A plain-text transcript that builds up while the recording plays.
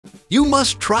You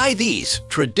must try these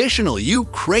traditional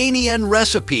Ukrainian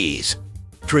recipes.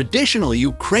 Traditional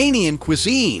Ukrainian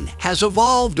cuisine has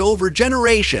evolved over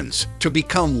generations to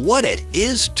become what it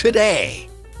is today.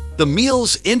 The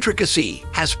meal's intricacy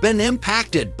has been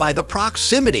impacted by the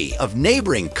proximity of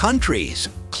neighboring countries,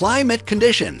 climate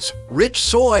conditions, rich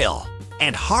soil,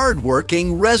 and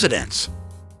hard-working residents.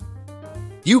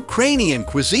 Ukrainian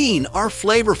cuisine, our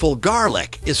flavorful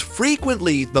garlic, is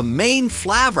frequently the main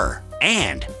flavor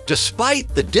and,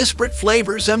 despite the disparate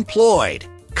flavors employed,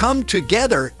 come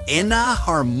together in a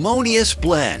harmonious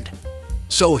blend.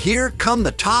 So here come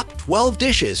the top 12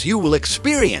 dishes you will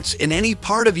experience in any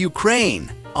part of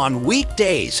Ukraine on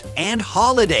weekdays and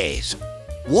holidays.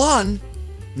 1.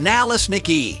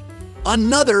 Nalesniki.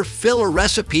 Another filler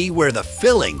recipe where the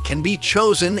filling can be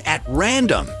chosen at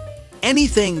random.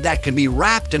 Anything that can be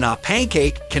wrapped in a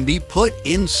pancake can be put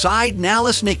inside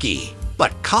nalesniki,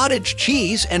 but cottage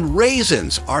cheese and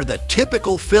raisins are the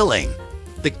typical filling.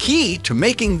 The key to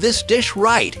making this dish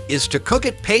right is to cook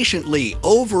it patiently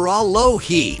over a low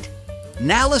heat.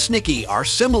 Nalesniki are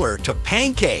similar to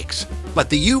pancakes,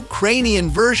 but the Ukrainian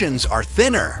versions are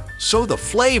thinner, so the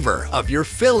flavor of your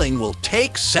filling will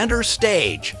take center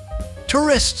stage.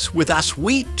 Tourists with a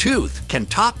sweet tooth can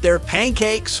top their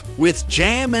pancakes with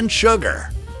jam and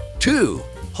sugar. 2.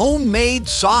 Homemade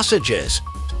sausages.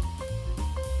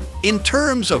 In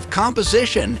terms of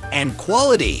composition and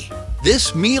quality,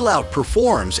 this meal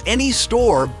outperforms any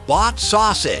store-bought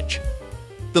sausage.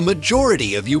 The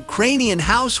majority of Ukrainian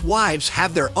housewives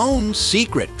have their own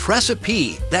secret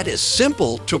recipe that is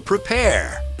simple to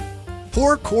prepare.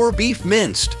 Pork or beef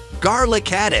minced,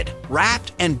 garlic added,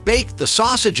 wrapped and baked. The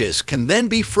sausages can then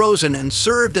be frozen and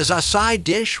served as a side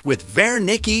dish with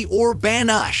verniki or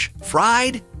banash,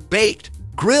 fried, baked,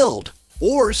 grilled,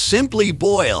 or simply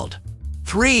boiled.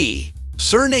 3.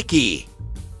 Serniki.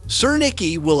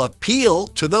 Serniki will appeal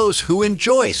to those who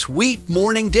enjoy sweet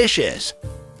morning dishes.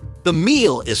 The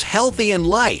meal is healthy and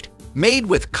light, made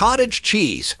with cottage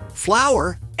cheese,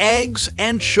 flour, eggs,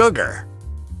 and sugar.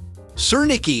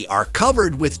 Serniki are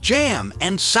covered with jam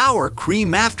and sour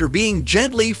cream after being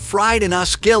gently fried in a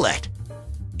skillet.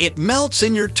 It melts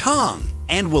in your tongue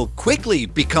and will quickly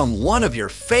become one of your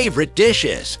favorite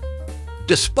dishes.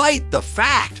 Despite the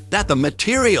fact that the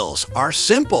materials are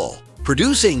simple,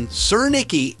 producing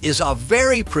serniki is a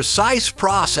very precise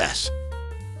process.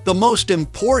 The most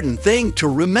important thing to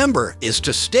remember is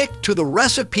to stick to the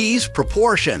recipe's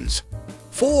proportions.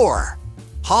 4.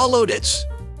 Holodets.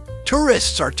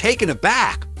 Tourists are taken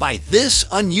aback by this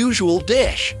unusual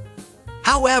dish.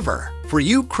 However, for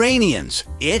Ukrainians,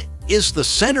 it is the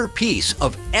centerpiece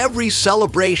of every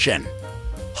celebration.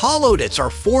 Holodets are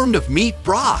formed of meat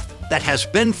broth that has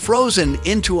been frozen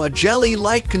into a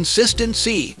jelly-like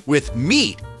consistency with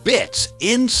meat bits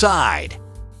inside.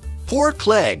 Pork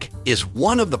leg is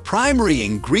one of the primary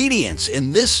ingredients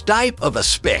in this type of a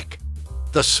spick.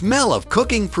 The smell of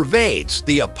cooking pervades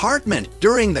the apartment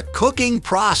during the cooking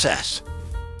process.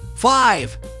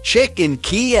 5. Chicken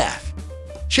Kiev.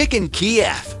 Chicken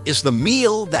Kiev is the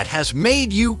meal that has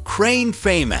made Ukraine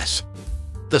famous.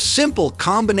 The simple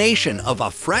combination of a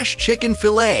fresh chicken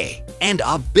fillet and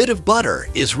a bit of butter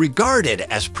is regarded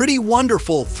as pretty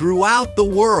wonderful throughout the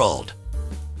world.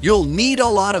 You'll need a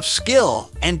lot of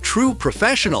skill and true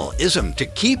professionalism to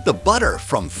keep the butter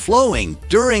from flowing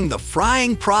during the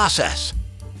frying process.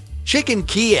 Chicken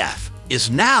Kiev is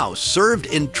now served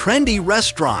in trendy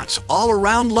restaurants all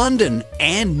around London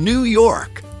and New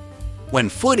York. When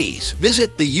foodies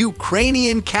visit the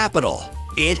Ukrainian capital,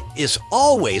 it is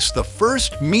always the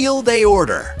first meal they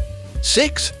order.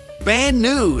 6.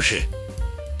 Banush.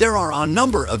 There are a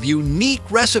number of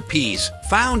unique recipes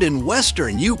found in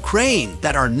western Ukraine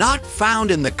that are not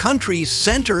found in the country's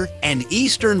center and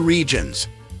eastern regions.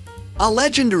 A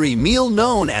legendary meal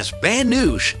known as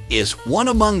banush is one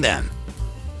among them.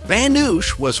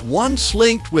 Banush was once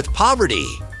linked with poverty,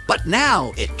 but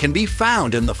now it can be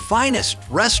found in the finest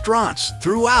restaurants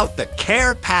throughout the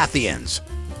Carpathians.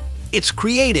 It's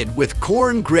created with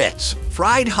corn grits,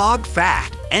 fried hog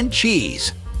fat, and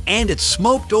cheese, and it's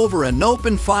smoked over an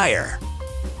open fire.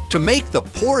 To make the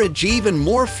porridge even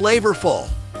more flavorful,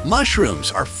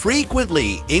 mushrooms are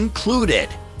frequently included.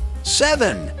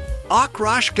 7.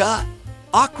 Okroshka.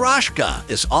 Okroshka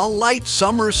is a light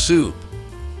summer soup.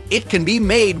 It can be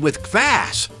made with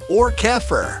kvass or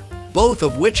kefir, both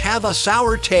of which have a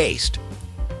sour taste.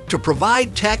 To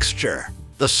provide texture,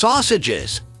 the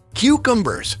sausages,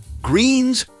 cucumbers,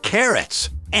 greens, carrots,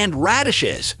 and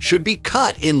radishes should be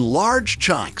cut in large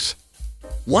chunks.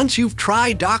 Once you've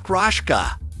tried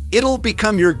okroshka, it'll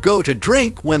become your go-to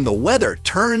drink when the weather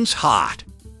turns hot.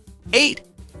 8.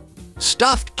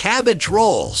 Stuffed cabbage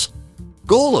rolls.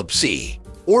 Golubцы,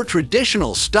 or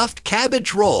traditional stuffed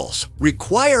cabbage rolls,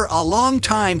 require a long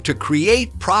time to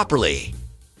create properly.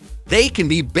 They can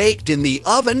be baked in the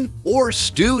oven or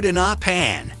stewed in a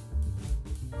pan.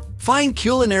 Fine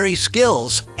culinary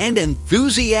skills and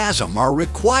enthusiasm are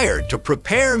required to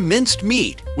prepare minced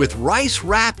meat with rice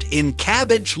wrapped in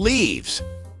cabbage leaves.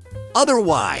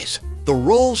 Otherwise, the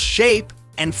roll's shape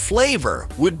and flavor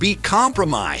would be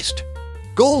compromised.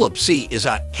 Golubцы is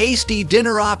a hasty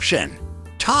dinner option.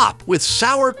 Top with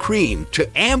sour cream to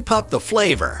amp up the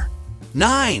flavor.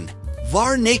 9.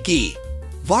 Varniki.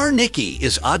 Varniki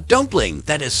is a dumpling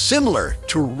that is similar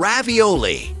to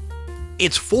ravioli.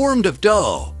 It's formed of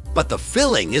dough, but the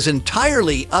filling is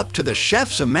entirely up to the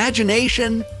chef's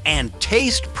imagination and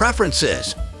taste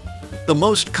preferences. The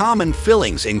most common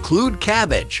fillings include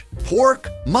cabbage, pork,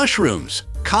 mushrooms,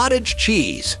 cottage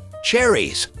cheese,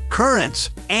 cherries, currants,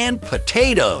 and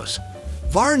potatoes.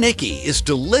 Varniki is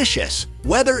delicious,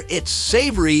 whether it's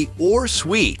savory or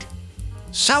sweet.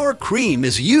 Sour cream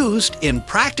is used in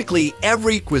practically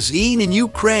every cuisine in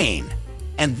Ukraine,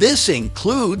 and this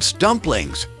includes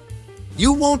dumplings.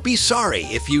 You won't be sorry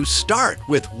if you start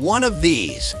with one of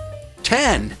these.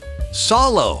 10.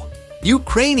 Salo.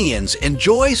 Ukrainians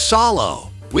enjoy salo,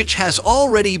 which has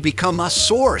already become a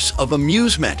source of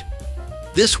amusement.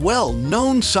 This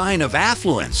well-known sign of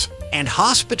affluence and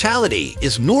hospitality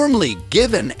is normally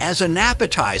given as an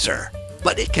appetizer,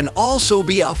 but it can also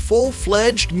be a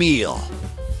full-fledged meal.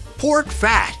 Pork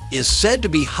fat is said to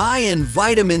be high in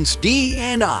vitamins D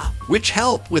and A, which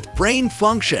help with brain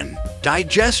function,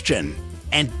 digestion,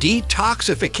 and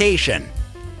detoxification.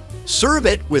 Serve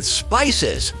it with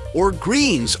spices or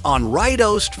greens on rye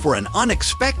toast for an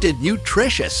unexpected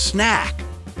nutritious snack.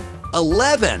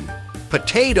 11.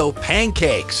 Potato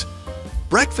pancakes.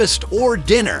 Breakfast or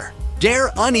dinner,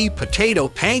 Deruni potato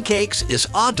pancakes is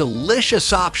a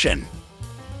delicious option.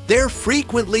 They're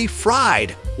frequently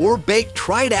fried or baked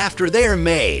right after they're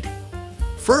made.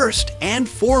 First and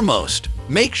foremost,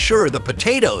 make sure the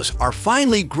potatoes are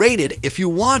finely grated if you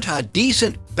want a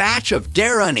decent batch of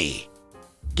deruni.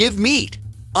 Give meat,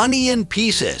 onion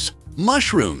pieces,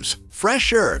 mushrooms,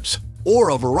 fresh herbs, or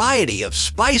a variety of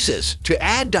spices to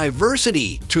add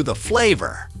diversity to the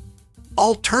flavor.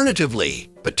 Alternatively,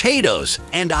 potatoes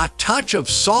and a touch of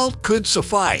salt could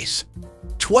suffice.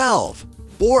 12.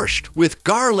 Borscht with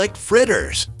garlic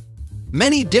fritters.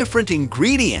 Many different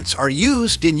ingredients are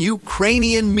used in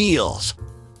Ukrainian meals.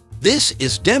 This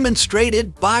is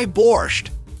demonstrated by borscht.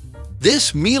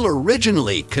 This meal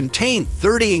originally contained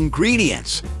 30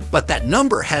 ingredients, but that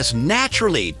number has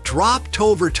naturally dropped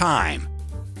over time.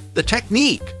 The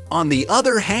technique, on the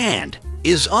other hand,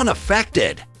 is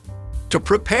unaffected. To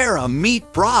prepare a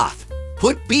meat broth,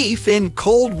 put beef in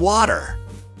cold water.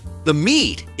 The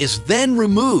meat is then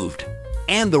removed,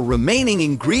 and the remaining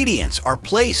ingredients are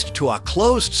placed to a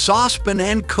closed saucepan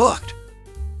and cooked.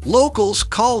 Locals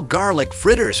call garlic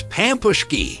fritters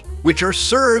pampushki, which are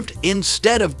served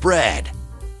instead of bread.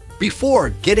 Before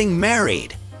getting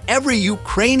married, every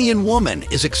Ukrainian woman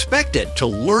is expected to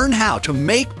learn how to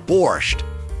make borscht.